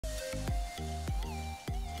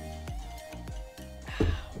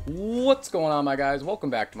What's going on, my guys? Welcome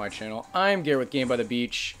back to my channel. I'm Garrett with Game by the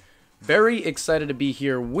Beach. Very excited to be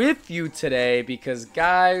here with you today because,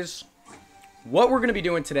 guys, what we're going to be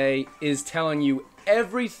doing today is telling you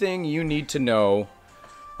everything you need to know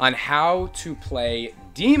on how to play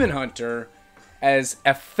Demon Hunter as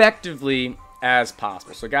effectively as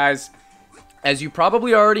possible. So, guys, as you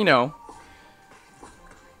probably already know,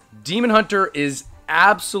 Demon Hunter is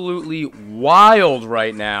absolutely wild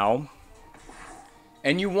right now.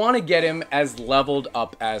 And you want to get him as leveled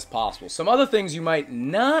up as possible. Some other things you might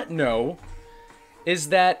not know is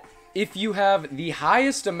that if you have the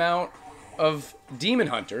highest amount of Demon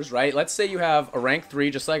Hunters, right? Let's say you have a rank 3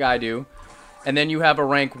 just like I do, and then you have a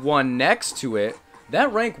rank 1 next to it.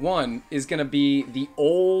 That rank 1 is going to be the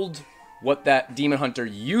old, what that Demon Hunter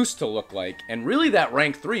used to look like. And really that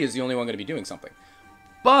rank 3 is the only one going to be doing something.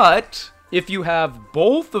 But if you have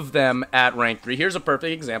both of them at rank 3, here's a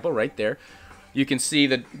perfect example right there. You can see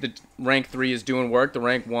that the rank 3 is doing work, the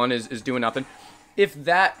rank 1 is doing nothing. If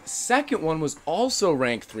that second one was also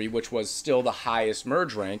rank 3, which was still the highest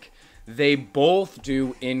merge rank, they both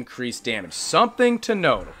do increased damage. Something to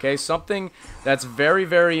note, okay? Something that's very,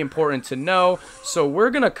 very important to know. So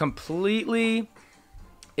we're going to completely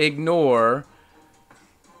ignore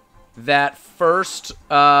that first,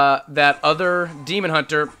 that other Demon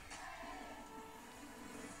Hunter.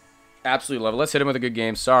 Absolute level. Let's hit him with a good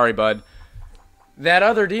game. Sorry, bud. That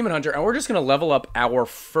other Demon Hunter, and we're just going to level up our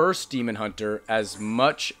first Demon Hunter as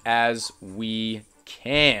much as we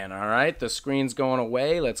can, all right? The screen's going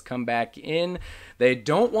away. Let's come back in. They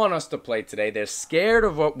don't want us to play today. They're scared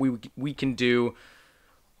of what we can do,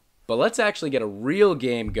 but let's actually get a real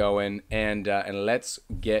game going, and let's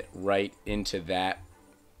get right into that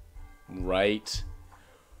right.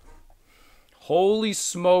 Holy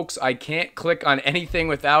smokes, I can't click on anything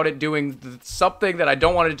without it doing something that I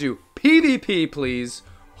don't want it to do. PvP, please.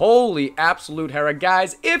 Holy absolute hera.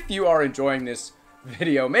 Guys, if you are enjoying this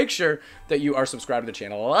video, make sure that you are subscribed to the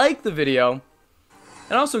channel, like the video,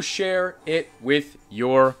 and also share it with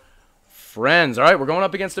your friends. All right, we're going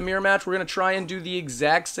up against a mirror match. We're going to try and do the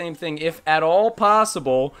exact same thing. If at all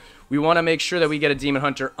possible, we want to make sure that we get a Demon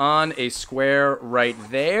Hunter on a square right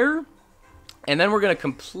there. And then we're going to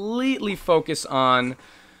completely focus on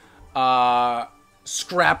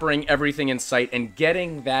scrappering everything in sight and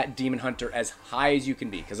getting that Demon Hunter as high as you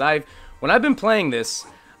can be. Because when I've been playing this,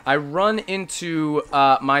 I run into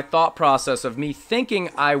my thought process of me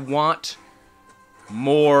thinking I want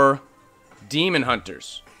more Demon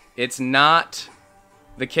Hunters. It's not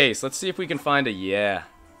the case. Let's see if we can find a... Yeah,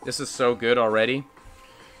 this is so good already.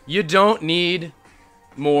 You don't need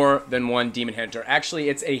more than one Demon Hunter. Actually,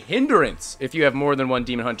 it's a hindrance if you have more than one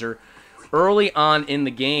Demon Hunter early on in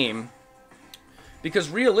the game, because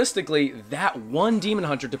realistically, that one Demon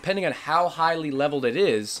Hunter, depending on how highly leveled it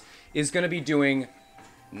is going to be doing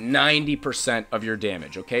 90% of your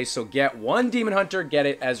damage, okay? So get one Demon Hunter, get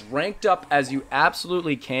it as ranked up as you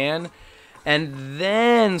absolutely can, and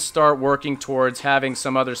then start working towards having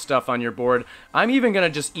some other stuff on your board. I'm even going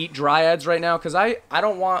to just eat Dryads right now, because I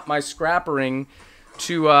don't want my scrappering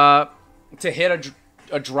to hit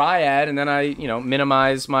a Dryad, and then I,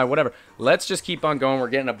 minimize my whatever. Let's just keep on going. We're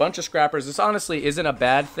getting a bunch of scrappers. This honestly isn't a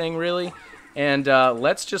bad thing, really. And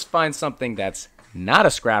let's just find something that's not a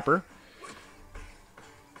scrapper.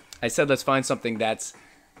 I said let's find something that's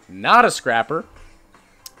not a scrapper.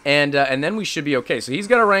 And then we should be okay. So he's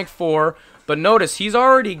got a rank 4, but notice he's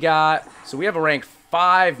already got, so we have a rank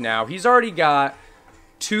 5 now. He's already got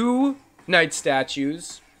 2 Knight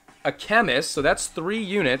Statues, a Chemist, so that's 3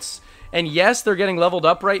 units. And yes, they're getting leveled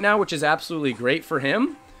up right now, which is absolutely great for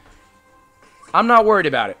him. I'm not worried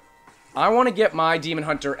about it. I want to get my Demon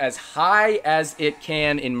Hunter as high as it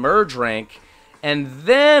can in merge rank, and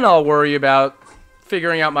then I'll worry about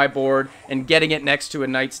figuring out my board and getting it next to a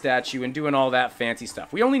Knight Statue and doing all that fancy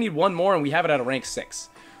stuff. We only need one more, and we have it at a rank 6.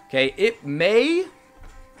 Okay, it may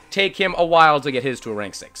take him a while to get his to a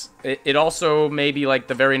rank 6. It also may be like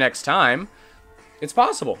the very next time. It's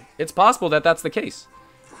possible. It's possible that that's the case.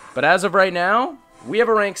 But as of right now, we have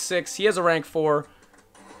a rank 6. He has a rank 4.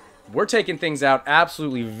 We're taking things out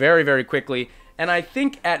absolutely very, very quickly. And I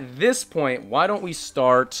think at this point, why don't we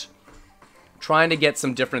start trying to get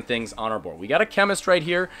some different things on our board? We got a Chemist right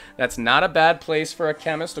here. That's not a bad place for a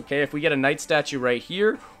Chemist, okay? If we get a Knight Statue right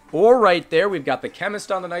here or right there, we've got the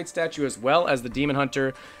Chemist on the Knight Statue as well as the Demon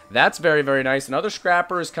Hunter. That's very, very nice. Another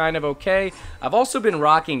Scrapper is kind of okay. I've also been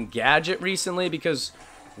rocking Gadget recently because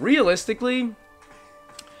realistically,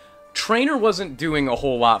 Trainer wasn't doing a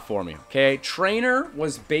whole lot for me, okay? Trainer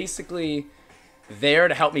was basically there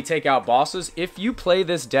to help me take out bosses. If you play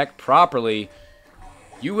this deck properly,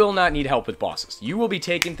 you will not need help with bosses. You will be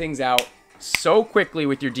taking things out so quickly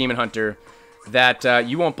with your Demon Hunter that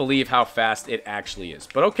you won't believe how fast it actually is.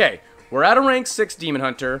 But okay, we're at a rank 6 Demon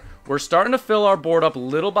Hunter. We're starting to fill our board up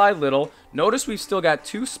little by little. Notice we've still got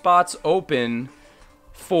 2 spots open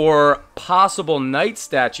for possible knight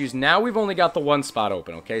statues. Now we've only got the 1 spot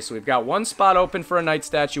open, okay? So we've got 1 spot open for a knight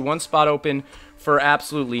statue, 1 spot open for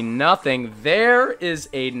absolutely nothing. There is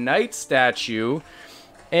a knight statue.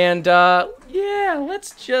 And, yeah,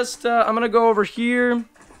 let's just, I'm going to go over here.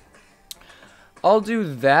 I'll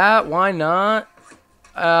do that. Why not?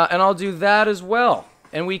 And I'll do that as well.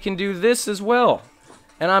 And we can do this as well.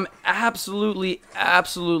 And I'm absolutely,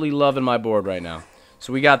 absolutely loving my board right now.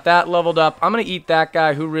 So we got that leveled up. I'm going to eat that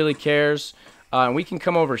guy. Who really cares? And we can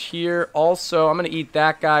come over here. Also, I'm going to eat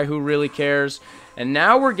that guy. Who really cares? And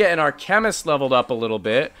now we're getting our chemist leveled up a little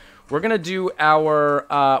bit. We're going to do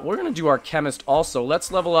our chemist also.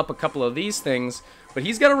 Let's level up a couple of these things. But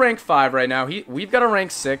he's got a rank 5 right now. We've got a rank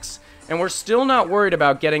 6. And we're still not worried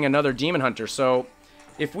about getting another Demon Hunter. So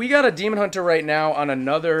if we got a Demon Hunter right now on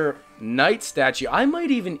another knight statue, I might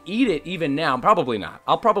even eat it even now. Probably not.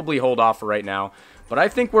 I'll probably hold off for right now. But I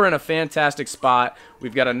think we're in a fantastic spot.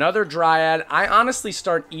 We've got another Dryad. I honestly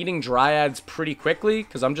start eating Dryads pretty quickly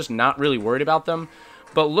because I'm just not really worried about them.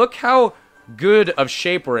 But look how good of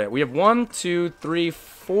shape we're in. We have 1, 2, 3,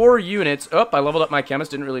 4 units. Oh, I leveled up my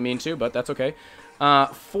chemist. Didn't really mean to, but that's okay.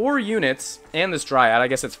 4 units and this Dryad. I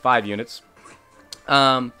guess it's 5 units.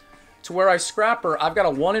 To where I scrap her, I've got a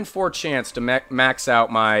 1 in 4 chance to max out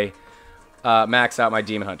my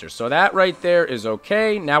Demon Hunter. So that right there is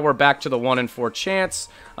okay. Now we're back to the 1 in 4 chance.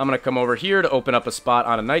 I'm going to come over here to open up a spot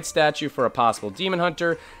on a knight statue for a possible Demon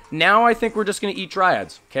Hunter. Now I think we're just going to eat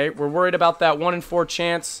Dryads. Okay, we're worried about that 1 in 4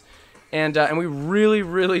 chance. And we really,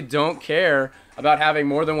 really don't care about having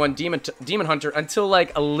more than 1 Demon Hunter until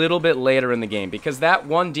like a little bit later in the game. Because that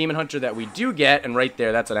 1 Demon Hunter that we do get, and right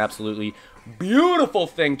there, that's an absolutely beautiful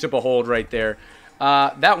thing to behold right there.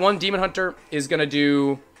 That 1 Demon Hunter is going to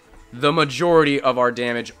do the majority of our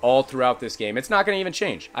damage all throughout this game. It's not going to even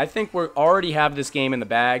change. I think we already have this game in the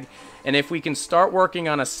bag. And if we can start working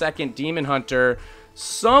on a second Demon Hunter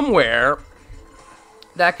somewhere,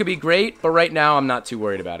 that could be great. But right now, I'm not too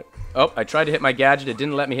worried about it. Oh, I tried to hit my gadget. It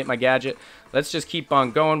didn't let me hit my gadget. Let's just keep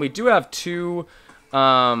on going. We do have 2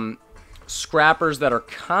 scrappers that are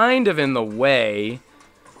kind of in the way,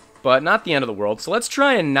 but not the end of the world. So let's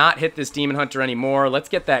try and not hit this Demon Hunter anymore. Let's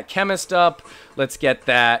get that chemist up. Let's get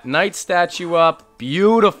that knight statue up.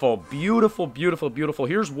 Beautiful, beautiful, beautiful, beautiful.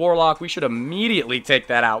 Here's Warlock. We should immediately take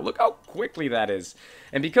that out. Look how quickly that is.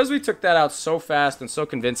 And because we took that out so fast and so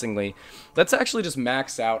convincingly, let's actually just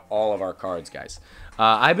max out all of our cards, guys.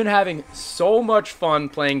 I've been having so much fun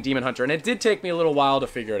playing Demon Hunter, and it did take me a little while to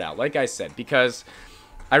figure it out, like I said, because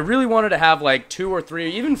I really wanted to have like 2 or 3 or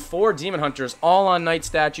even 4 Demon Hunters all on knight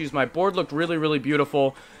statues. My board looked really, really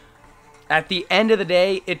beautiful. At the end of the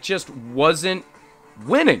day, it just wasn't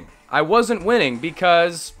winning. I wasn't winning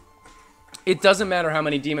because it doesn't matter how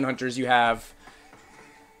many Demon Hunters you have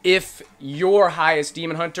if your highest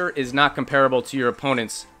Demon Hunter is not comparable to your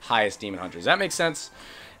opponent's highest Demon Hunter. Does that make sense?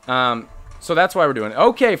 So that's why we're doing it.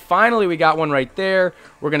 Okay, finally we got one right there.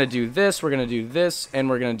 We're going to do this, we're going to do this, and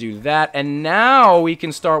we're going to do that. And now we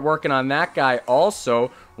can start working on that guy also.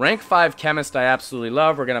 Rank 5 Chemist I absolutely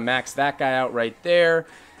love. We're going to max that guy out right there.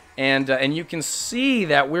 And you can see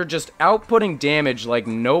that we're just outputting damage like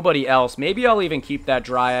nobody else. Maybe I'll even keep that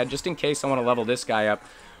Dryad just in case I want to level this guy up.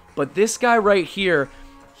 But this guy right here,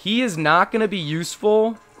 he is not going to be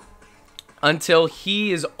useful until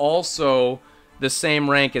he is also the same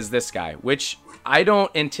rank as this guy, which I don't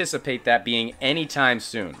anticipate that being anytime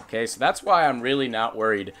soon. Okay, so that's why I'm really not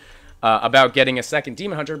worried about getting a second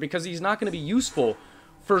Demon Hunter, because he's not going to be useful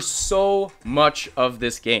for so much of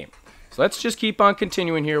this game. So let's just keep on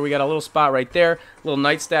continuing here. We got a little spot right there. Little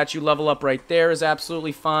knight statue level up right there is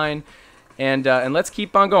absolutely fine. And let's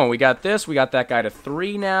keep on going. We got this. We got that guy to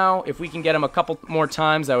 3 now. If we can get him a couple more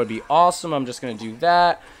times, that would be awesome. I'm just going to do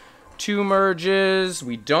that. 2 merges.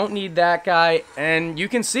 We don't need that guy. And you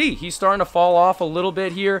can see he's starting to fall off a little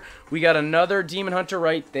bit here. We got another Demon Hunter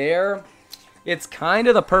right there. It's kind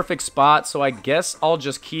of the perfect spot, so I guess I'll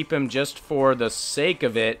just keep him just for the sake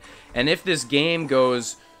of it. And if this game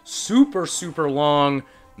goes super, super long,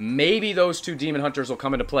 maybe those 2 Demon Hunters will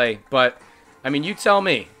come into play. But, I mean, you tell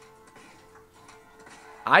me.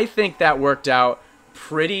 I think that worked out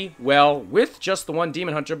pretty well with just the 1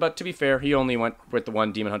 Demon Hunter, but to be fair, he only went with the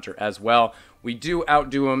 1 Demon Hunter as well. We do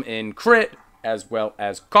outdo him in crit as well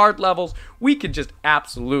as card levels. We could just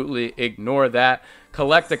absolutely ignore that.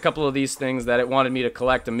 Collect a couple of these things that it wanted me to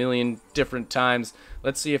collect a million different times.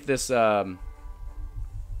 Let's see if this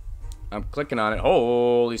I'm clicking on it.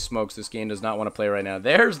 Holy smokes, this game does not want to play right now.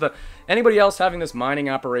 There's the... Anybody else having this mining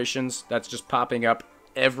operations that's just popping up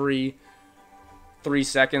every 3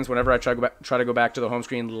 seconds whenever I try to go back to the home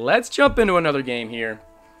screen? Let's jump into another game here.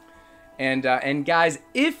 And guys,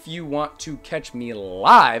 if you want to catch me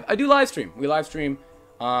live, I do live stream. We live stream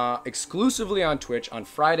exclusively on Twitch on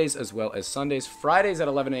Fridays as well as Sundays. Fridays at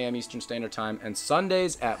 11 a.m. Eastern Standard Time and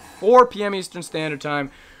Sundays at 4 p.m. Eastern Standard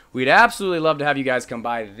Time. We'd absolutely love to have you guys come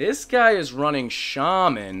by. This guy is running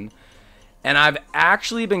Shaman, and I've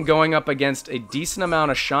actually been going up against a decent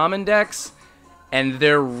amount of Shaman decks, and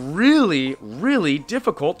they're really, really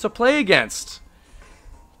difficult to play against.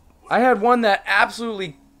 I had one that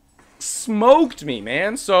absolutely smoked me,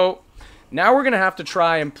 man. So now we're going to have to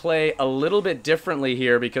try and play a little bit differently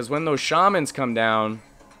here, because when those Shamans come down,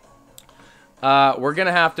 we're going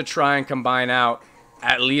to have to try and combine out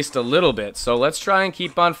at least a little bit. So let's try and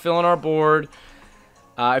keep on filling our board.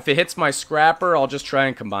 If it hits my Scrapper, I'll just try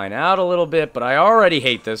and combine out a little bit, but I already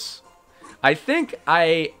hate this. I think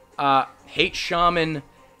I hate Shaman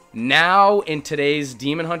now in today's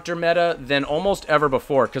Demon Hunter meta than almost ever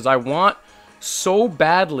before, because I want so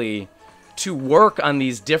badly to work on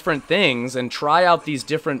these different things and try out these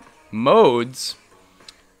different modes,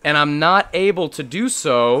 and I'm not able to do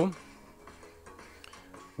so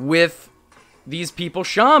with these people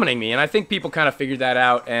shamaning me. And I think people kind of figured that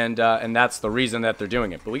out, and that's the reason that they're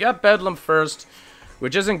doing it. But we got Bedlam first,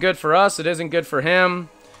 which isn't good for us. It isn't good for him.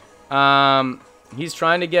 He's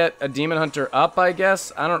trying to get a Demon Hunter up, I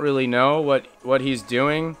guess. I don't really know what he's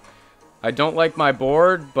doing. I don't like my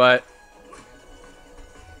board, but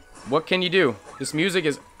what can you do? This music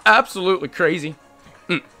is absolutely crazy.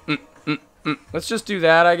 Let's just do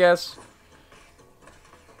that, I guess.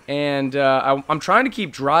 And I'm trying to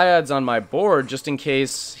keep Dryads on my board just in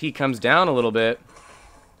case he comes down a little bit,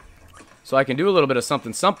 so I can do a little bit of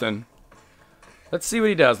something. Let's see what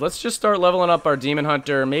he does. Let's just start leveling up our Demon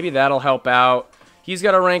Hunter. Maybe that'll help out. He's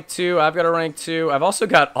got a rank 2. I've got a rank 2. I've also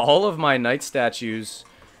got all of my Knight statues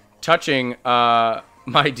touching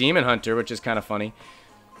my Demon Hunter, which is kind of funny.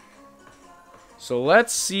 So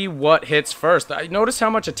let's see what hits first. I notice how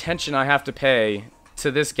much attention I have to pay to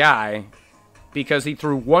this guy because he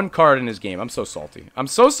threw one card in his game. I'm so salty. I'm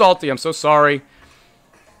so salty. I'm so sorry.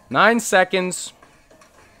 9 seconds.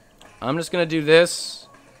 I'm just going to do this.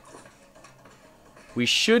 We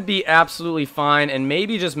should be absolutely fine. And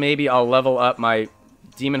maybe, just maybe, I'll level up my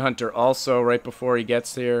Demon Hunter also right before he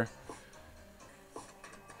gets here.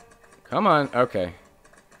 Come on. Okay.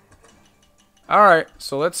 Alright,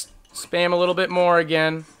 so let's spam a little bit more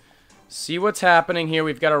again. See what's happening here.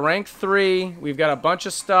 We've got a rank 3. We've got a bunch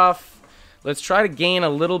of stuff. Let's try to gain a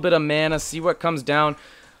little bit of mana. See what comes down.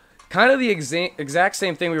 Kind of the exact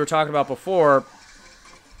same thing we were talking about before.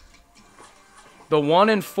 The 1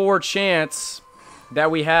 in 4 chance that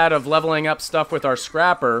we had of leveling up stuff with our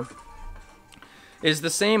Scrapper is the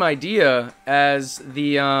same idea as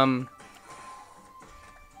the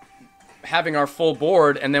having our full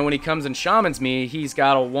board, and then when he comes and shamans me, he's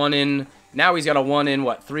got a 1 in... Now he's got a 1 in,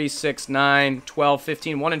 what, 3, 6, 9, 12,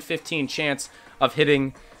 15, 1 in 15 chance of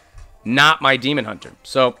hitting not my Demon Hunter.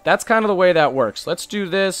 So that's kind of the way that works. Let's do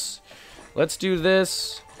this. Let's do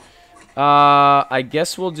this. I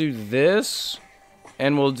guess we'll do this.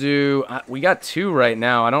 And we'll do... we got 2 right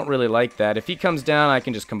now. I don't really like that. If he comes down, I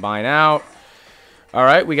can just combine out.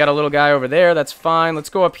 Alright, we got a little guy over there. That's fine. Let's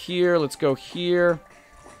go up here. Let's go here.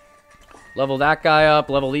 Level that guy up,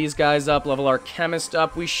 level these guys up, level our chemist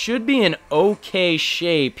up. We should be in okay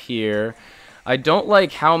shape here. I don't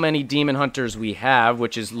like how many Demon Hunters we have,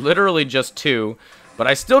 which is literally just 2. But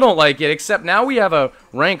I still don't like it, except now we have a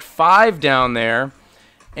rank 5 down there.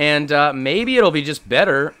 And maybe it'll be just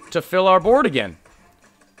better to fill our board again.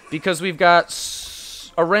 Because we've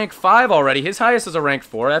got a rank 5 already. His highest is a rank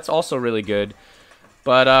 4. That's also really good.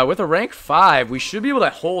 But with a rank 5, we should be able to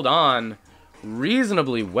hold on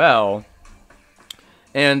reasonably well.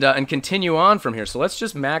 And continue on from here. So let's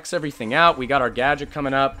just max everything out. We got our gadget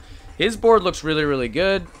coming up. His board looks really, really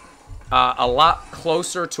good. A lot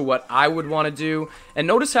closer to what I would want to do. And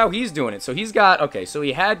notice how he's doing it. So he's got... Okay, so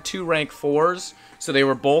he had 2 rank 4s. So they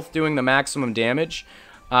were both doing the maximum damage.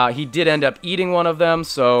 He did end up eating one of them.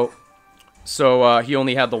 So he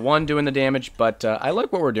only had the 1 doing the damage. But I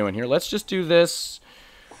like what we're doing here. Let's just do this.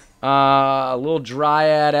 A little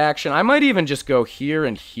Dryad action. I might even just go here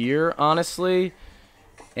and here, honestly.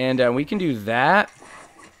 And we can do that.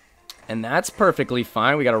 And that's perfectly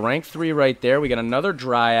fine. We got a rank 3 right there. We got another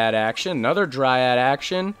Dryad action. Another Dryad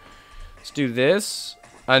action. Let's do this.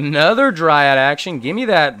 Another Dryad action. Give me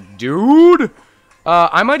that, dude.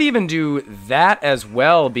 I might even do that as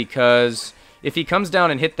well, because if he comes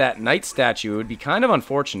down and hit that knight statue, it would be kind of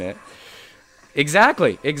unfortunate.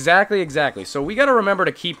 Exactly. So we got to remember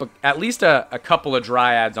to keep at least a couple of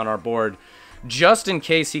dryads on our board, just in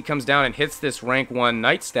case he comes down and hits this rank 1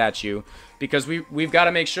 knight statue, because we've got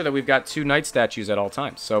to make sure that we've got 2 knight statues at all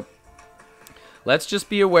times. So let's just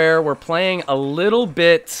be aware we're playing a little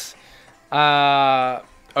bit aggressive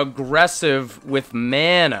with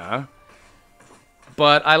mana,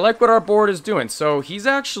 but I like what our board is doing. So he's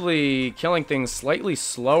actually killing things slightly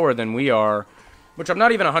slower than we are, which I'm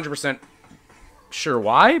not even 100% sure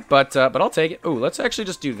why, but I'll take it. Oh, let's actually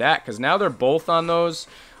just do that, because now they're both on those.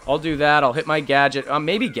 I'll do that. I'll hit my gadget.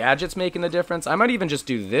 Maybe gadget's making the difference. I might even just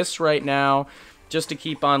do this right now, just to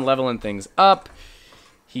keep on leveling things up.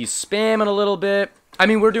 He's spamming a little bit. I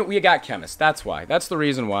mean, we got chemist. That's why. That's the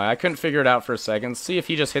reason why. I couldn't figure it out for a second. See if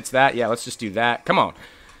he just hits that. Yeah, let's just do that. Come on.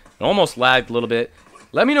 It almost lagged a little bit.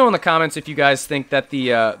 Let me know in the comments if you guys think that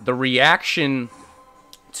the reaction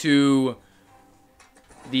to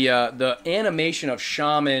the animation of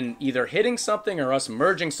Shaman either hitting something or us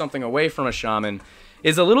merging something away from a Shaman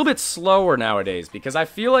is a little bit slower nowadays, because I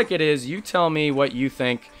feel like it is. You tell me what you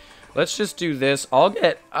think. Let's just do this. I'll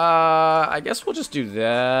get, I guess we'll just do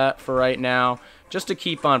that for right now, just to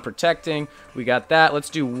keep on protecting. We got that. Let's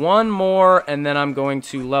do one more, and then I'm going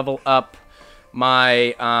to level up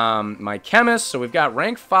my my chemist. So we've got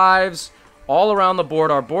rank 5s all around the board.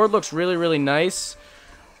 Our board looks really, really nice.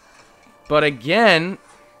 But again,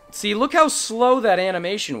 see, look how slow that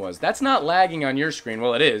animation was. That's not lagging on your screen.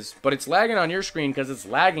 Well, it is, but it's lagging on your screen because it's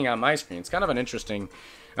lagging on my screen. It's kind of an interesting...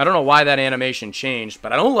 I don't know why that animation changed,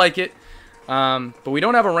 but I don't like it. But we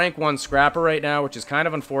don't have a rank 1 scrapper right now, which is kind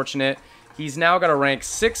of unfortunate. He's now got a rank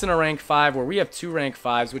 6 and a rank 5, where we have 2 rank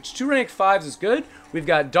 5s, which 2 rank 5s is good. We've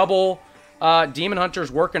got double Demon Hunters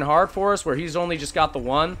working hard for us, where he's only just got the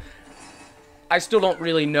 1. I still don't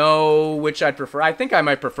really know which I'd prefer. I think I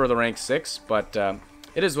might prefer the rank 6, but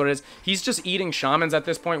it is what it is. He's just eating Shamans at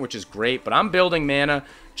this point, which is great, but I'm building mana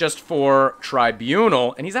just for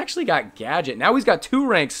Tribunal, and he's actually got Gadget. Now he's got 2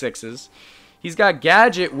 rank 6s. He's got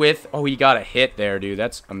Gadget with... Oh, he got a hit there, dude.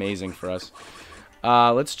 That's amazing for us.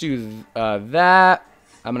 Let's do that.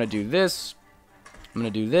 I'm going to do this. I'm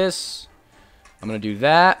going to do this. I'm going to do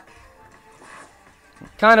that.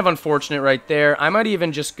 Kind of unfortunate right there. I might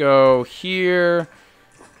even just go here.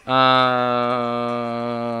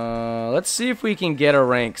 Let's see if we can get a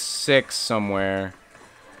rank 6 somewhere.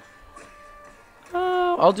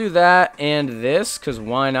 I'll do that and this, because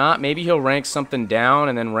why not? Maybe he'll rank something down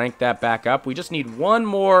and then rank that back up. We just need one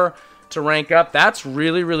more to rank up. That's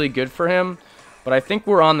really, really good for him. But I think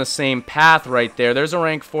we're on the same path right there. There's a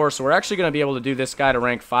rank 4, so we're actually going to be able to do this guy to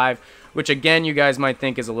rank 5, which, again, you guys might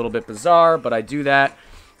think is a little bit bizarre, but I do that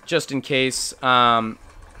just in case one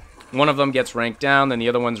of them gets ranked down, then the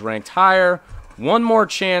other one's ranked higher. One more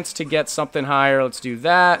chance to get something higher. Let's do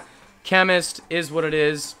that. Chemist is what it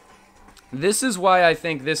is. This is why I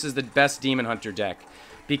think this is the best Demon Hunter deck,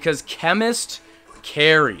 because Chemist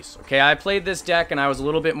carries. Okay, I played this deck and I was a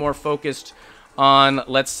little bit more focused on,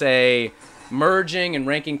 let's say, merging and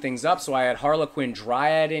ranking things up. So I had Harlequin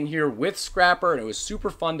Dryad in here with Scrapper, and it was super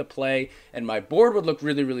fun to play, and my board would look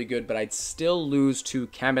really, really good, but I'd still lose to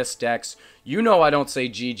Chemist decks. You know I don't say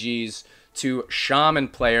GG's to Shaman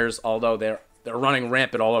players, although they're running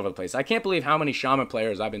rampant all over the place. I can't believe how many Shaman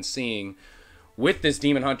players I've been seeing with this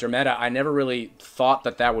Demon Hunter meta. I never really thought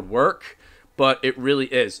that that would work, but it really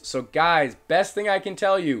is. So guys, best thing I can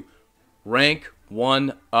tell you, rank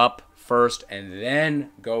 1 up first and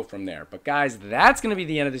then go from there. But guys, that's going to be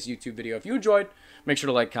the end of this YouTube video. If you enjoyed, make sure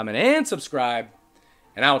to like, comment, and subscribe,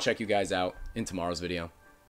 and I will check you guys out in tomorrow's video.